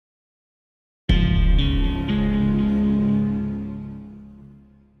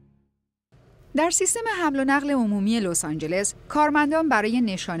در سیستم حمل و نقل عمومی لس آنجلس، کارمندان برای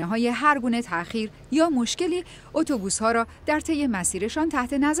نشانه‌های هر گونه تأخیر یا مشکلی اتوبوس‌ها را در طی مسیرشان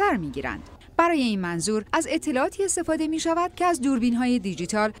تحت نظر می‌گیرند. برای این منظور از اطلاعاتی استفاده می شود که از دوربین‌های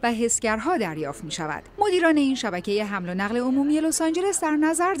دیجیتال و حسگرها دریافت می شود. مدیران این شبکه حمل و نقل عمومی لس آنجلس در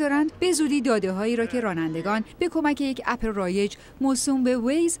نظر دارند به زودی داده‌هایی را که رانندگان به کمک یک اپ رایج موسوم به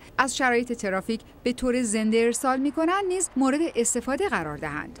ویز از شرایط ترافیک به طور زنده ارسال می کنند نیز مورد استفاده قرار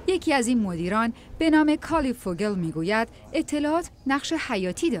دهند. یکی از این مدیران به نام کالی فوگل می گوید اطلاعات نقش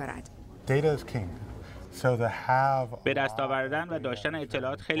حیاتی دارد. به دست آوردن و داشتن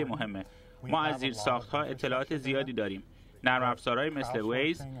اطلاعات خیلی مهمه. ما از زیرساخت‌ها اطلاعات زیادی داریم. نرم افزارهای مثل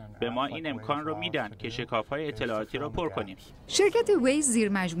ویز به ما این امکان رو میدن که شکاف‌های اطلاعاتی رو پر کنیم. شرکت ویز زیر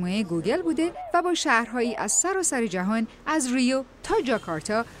مجموعه گوگل بوده و با شهرهایی از سراسر جهان از ریو تا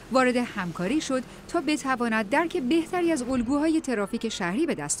جاکارتا وارد همکاری شد تا بتواند درک بهتری از الگوهای ترافیک شهری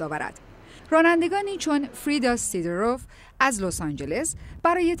به دست آورد. رانندگانی چون فریدا سیدروف از لس آنجلس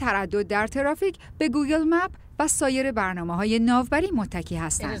برای تردد در ترافیک به گوگل مپ و سایر برنامه‌های ناوبری متکی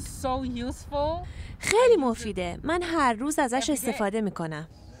هستند. خیلی مفیده. من هر روز ازش استفاده می‌کنم.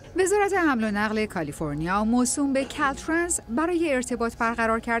 وزارت حمل و نقل کالیفرنیا موسوم به کالترنس برای ارتباط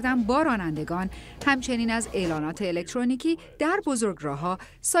برقرار کردن با رانندگان همچنین از اعلانات الکترونیکی در بزرگراه‌ها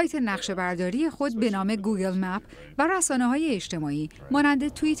سایت نقشه‌برداری خود به نام گوگل مپ و رسانه‌های اجتماعی مانند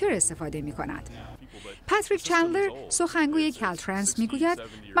توییتر استفاده می‌کند. پاتریک چندلر سخنگوی کالترنس میگوید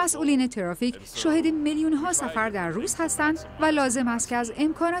مسئولین ترافیک شاهد میلیون‌ها سفر در روز هستند و لازم است که از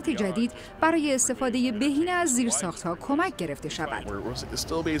امکانات جدید برای استفاده بهینه از زیرساخت‌ها کمک گرفته شود.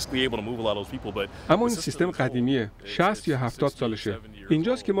 اما این سیستم قدیمیه، 60 یا 70 سالشه.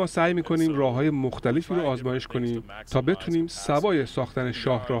 اینجاست که ما سعی می‌کنیم راه‌های مختلفی رو آزمایش کنیم تا بتونیم سوای ساختن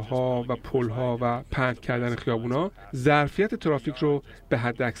شاهراه‌ها و پل‌ها و پهن کردن خیابونا ظرفیت ترافیک رو به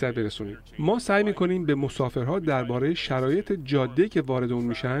حد اکثر برسونیم. ما سعی می‌کنیم به مسافرها درباره شرایط جاده‌ای که وارد اون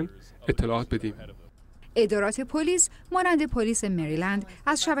میشن اطلاعات بدیم. ادارات پلیس مانند پلیس مریلند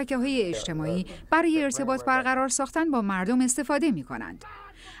از شبکه‌های اجتماعی برای ارتباط برقرار ساختن با مردم استفاده می‌کنند.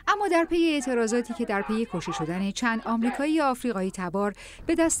 اما در پی اعتراضاتی که در پی کشته شدن چند آمریکایی آفریقایی تبار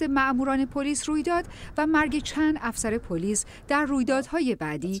به دست مأموران پلیس روی داد و مرگ چند افسر پلیس در رویدادهای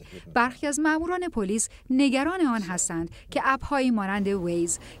بعدی، برخی از مأموران پلیس نگران آن هستند که اپ‌هایی مانند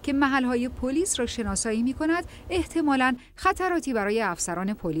ویز که محل‌های پلیس را شناسایی می‌کند احتمالاً خطراتی برای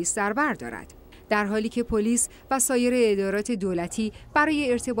افسران پلیس در بر دارد. در حالی که پلیس و سایر ادارات دولتی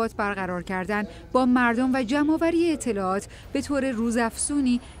برای ارتباط برقرار کردن با مردم و جمع‌آوری اطلاعات به طور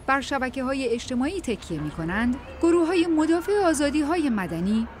روزافزونی بر شبکه‌های اجتماعی تکیه می‌کنند، گروه‌های مدافع آزادی‌های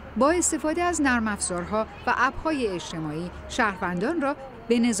مدنی با استفاده از نرم افزارها و اپ‌های اجتماعی شهروندان را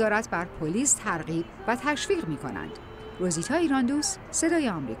به نظارت بر پلیس ترغیب و تشویق می‌کنند. روزیتا ایراندوس، صدای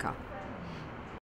آمریکا.